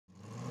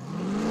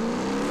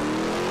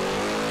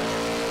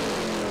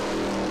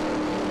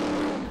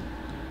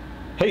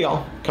Hey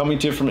y'all, coming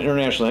to you from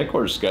International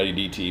Headquarters,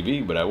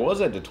 ScottieDTV, but I was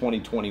at the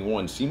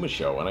 2021 SEMA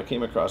Show and I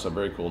came across a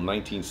very cool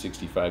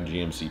 1965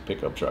 GMC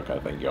pickup truck I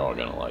think y'all are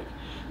going to like.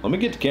 Let me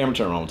get the camera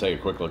turned on and take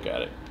a quick look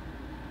at it.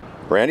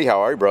 Randy,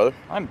 how are you, brother?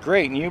 I'm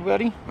great, and you,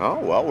 buddy? Oh,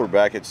 well, we're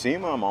back at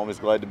SEMA. I'm always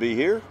glad to be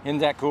here. Isn't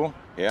that cool?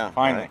 Yeah.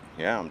 Finally.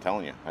 Yeah, I'm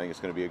telling you. I think it's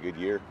going to be a good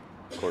year.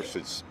 Of course,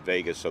 it's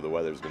Vegas, so the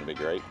weather's going to be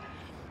great.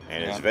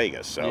 And it's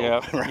Vegas,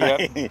 so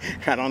right?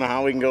 I don't know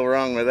how we can go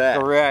wrong with that.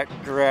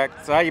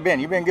 Correct. So how you been?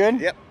 You been good?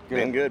 Yep,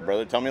 been good,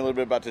 brother. Tell me a little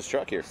bit about this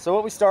truck here. So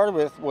what we started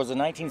with was a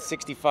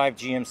 1965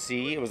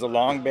 GMC. It was a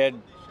long bed,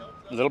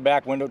 little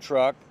back window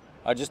truck,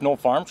 just an old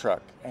farm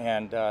truck.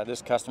 And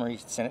this customer, he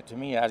sent it to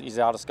me. He's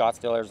out of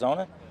Scottsdale,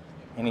 Arizona.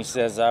 And he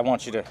says, I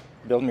want you to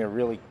build me a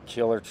really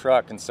killer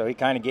truck. And so he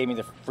kind of gave me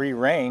the free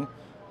rein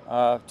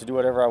to do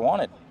whatever I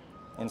wanted.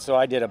 And so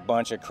I did a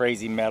bunch of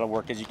crazy metal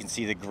work. As you can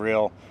see, the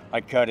grill, I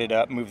cut it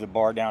up, moved the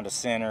bar down to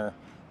center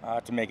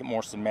to make it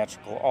more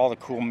symmetrical. All the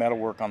cool metal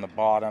work on the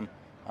bottom,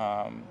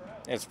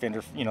 as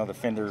fender, the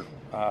fender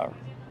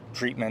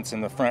treatments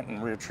and the front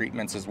and rear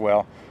treatments as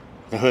well.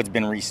 The hood's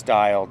been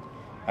restyled.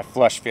 I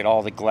flush fit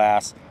all the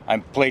glass. I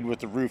played with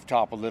the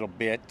rooftop a little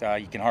bit.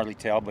 You can hardly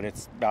tell, but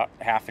it's about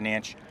 ½ an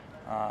inch.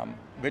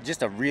 But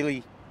just a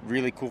really,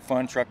 really cool,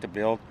 fun truck to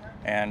build.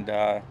 And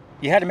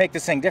you had to make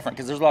this thing different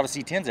because there's a lot of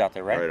C10s out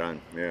there, right? Right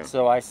on, yeah.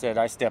 So I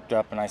stepped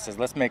up and I said,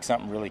 let's make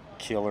something really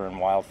killer and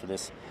wild for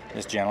this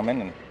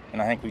gentleman,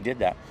 and I think we did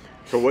that.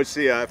 So what's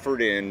the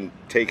effort in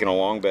taking a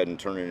long bed and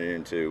turning it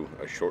into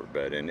a short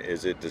bed? And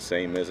is it the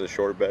same as a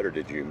short bed, or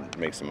did you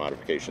make some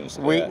modifications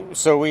to that?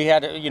 So we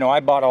had, I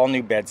bought all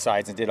new bed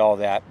sides and did all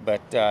that,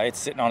 but it's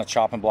sitting on a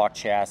chop and block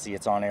chassis.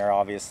 It's on air,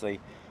 obviously.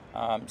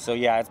 So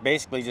yeah, it's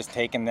basically just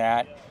taking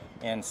that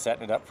and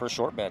setting it up for a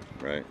short bed.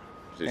 Right.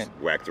 Just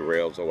whack the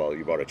rails. Oh, well,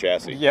 you bought a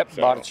chassis. Yep,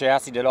 bought a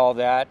chassis, did all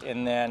that,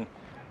 and then,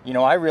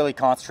 I really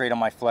concentrate on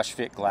my flush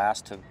fit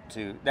glass.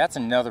 That's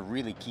another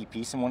really key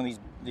piece in one of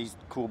these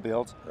cool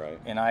builds. Right.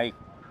 And I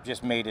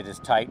just made it as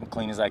tight and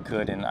clean as I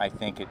could, and I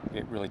think it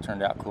really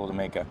turned out cool to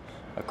make a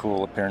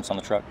cool appearance on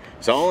the truck.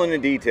 It's all in the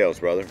details,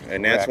 brother,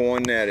 and that's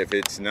one that if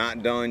it's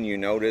not done, you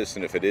notice,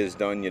 and if it is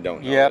done, you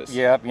don't notice.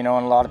 Yep. And a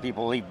lot of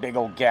people leave big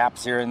old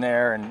gaps here and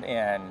there,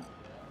 and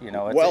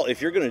well,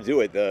 if you're going to do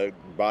it, the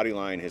body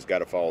line has got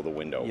to follow the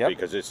window,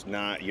 because it's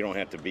not. You don't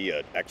have to be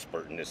an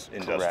expert in this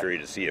industry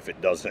to see if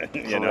it doesn't.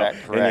 Correct.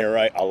 And you're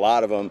right. A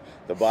lot of them,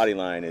 the body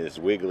line is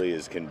wiggly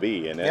as can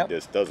be, and it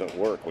just doesn't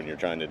work when you're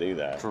trying to do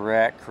that.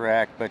 Correct.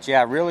 But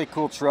yeah, really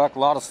cool truck. A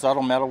lot of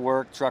subtle metal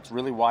work. Truck's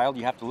really wild.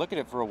 You have to look at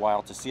it for a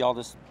while to see all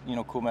this,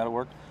 cool metal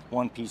work.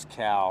 One-piece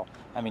cowl.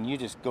 I mean, you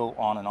just go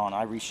on and on.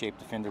 I reshaped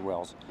the fender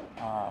wells.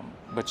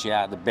 But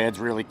yeah, the bed's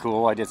really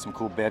cool. I did some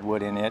cool bed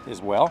wood in it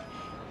as well.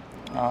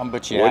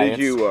 But yeah, what did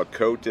you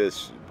coat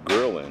this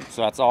grill in?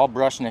 So that's all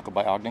brushed nickel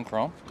by Ogden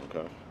Chrome.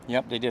 Okay.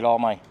 Yep, they did all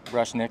my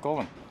brushed nickel,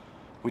 and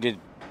we did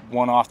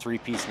one-off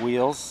 3-piece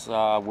wheels,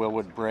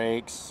 Willwood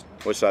brakes.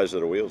 What size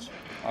are the wheels?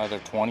 They're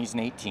 20s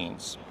and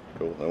 18s.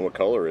 Cool. And what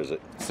color is it?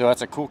 So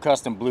that's a cool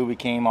custom blue we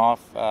came off.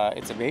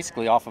 It's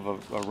basically off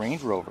of a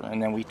Range Rover,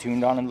 and then we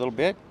tuned on it a little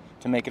bit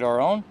to make it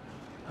our own.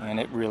 And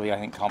it really, I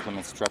think,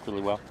 complements the truck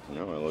really well.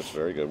 No, it looks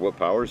very good. What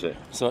power is it?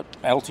 So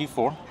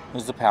LT4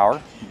 is the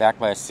power, backed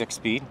by a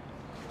 6-speed.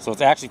 So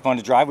it's actually fun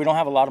to drive. We don't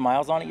have a lot of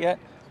miles on it yet,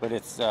 but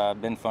it's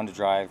been fun to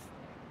drive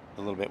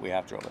the little bit we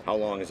have drove it. How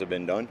long has it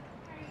been done?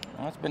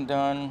 Well, it's been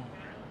done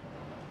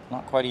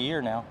not quite a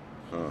year now.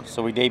 Huh.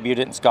 So we debuted it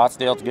in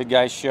Scottsdale at the Good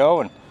Guys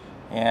show,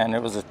 and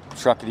it was a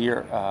truck of the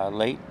year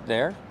late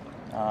there.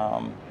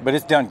 But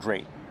it's done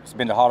great. It's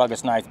been to Hot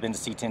August Nights, been to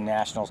C10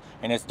 Nationals,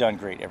 and it's done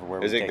great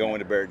everywhere. Is it going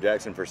to Barrett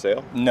Jackson for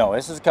sale? No,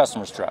 this is a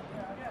customer's truck.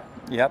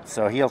 Yep,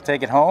 so he'll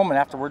take it home, and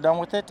after we're done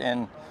with it,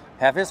 and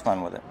have his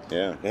fun with it.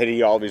 Yeah. Had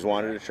he always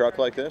wanted a truck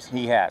like this?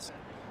 He has.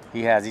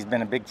 He's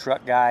been a big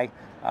truck guy,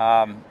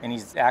 and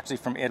he's actually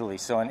from Italy.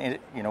 So,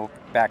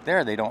 back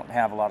there they don't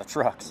have a lot of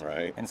trucks.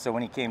 Right. And so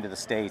when he came to the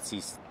States,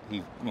 he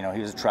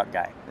was a truck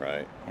guy.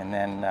 Right. And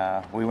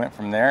then we went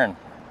from there, and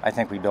I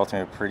think we built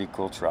him a pretty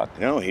cool truck.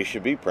 No, he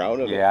should be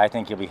proud of it. Yeah, I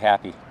think he'll be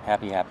happy.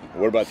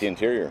 What about the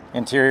interior?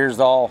 Interior's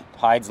all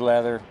hides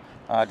leather,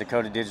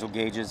 Dakota digital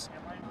gauges.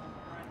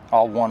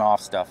 All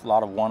one-off stuff, a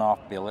lot of one-off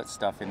billet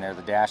stuff in there.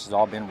 The dash has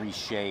all been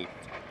reshaped.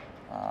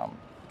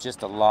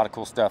 Just a lot of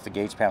cool stuff. The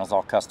gauge panel's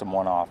all custom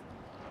one-off.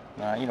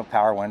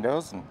 Power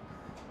windows and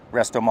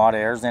Resto Mod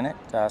airs in it.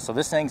 So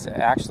this thing's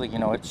actually,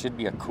 it should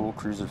be a cool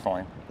cruiser for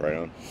him. Right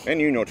on. And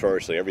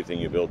notoriously, everything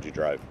you build, you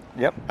drive.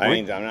 Yep.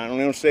 I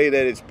don't say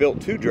that it's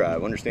built to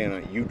drive. Understand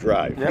that you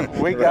drive. Yep.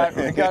 We got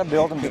to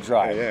build them to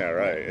drive. Yeah,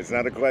 right. It's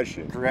not a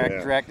question.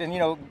 Correct. And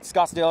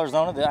Scottsdale,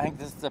 Arizona, I think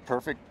this is the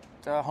perfect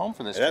home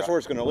for this truck. That's where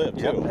it's going to live,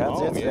 too. Yep,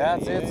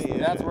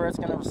 that's where it's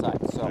going to reside.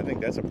 So I think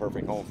that's a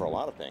perfect home for a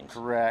lot of things.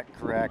 Correct.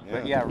 Yeah.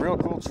 But yeah, real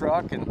cool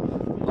truck, and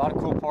a lot of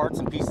cool parts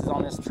and pieces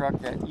on this truck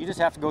that you just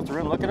have to go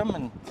through and look at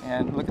them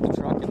and look at the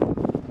truck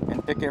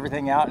and pick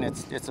everything out, and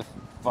it's a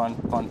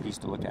fun piece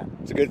to look at.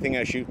 It's a good thing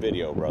I shoot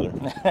video, brother.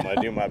 I'm going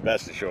to do my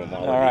best to show them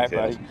all the details. All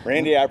right, buddy.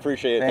 Randy, I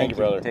appreciate it. Thank you,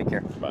 brother. Take care.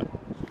 Bye.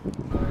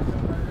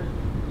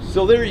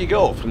 So there you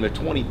go, from the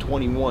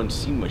 2021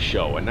 SEMA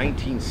Show, a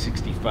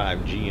 1965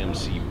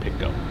 GMC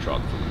pickup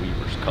truck from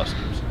Weaver's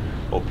Customs.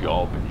 Hope you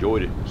all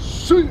enjoyed it.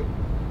 See ya!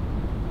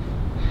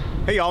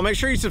 Hey y'all, make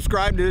sure you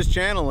subscribe to this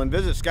channel and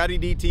visit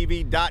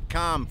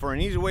ScottieDTV.com for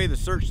an easy way to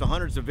search the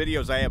hundreds of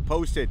videos I have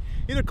posted.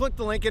 Either click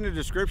the link in the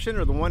description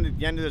or the one at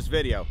the end of this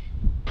video.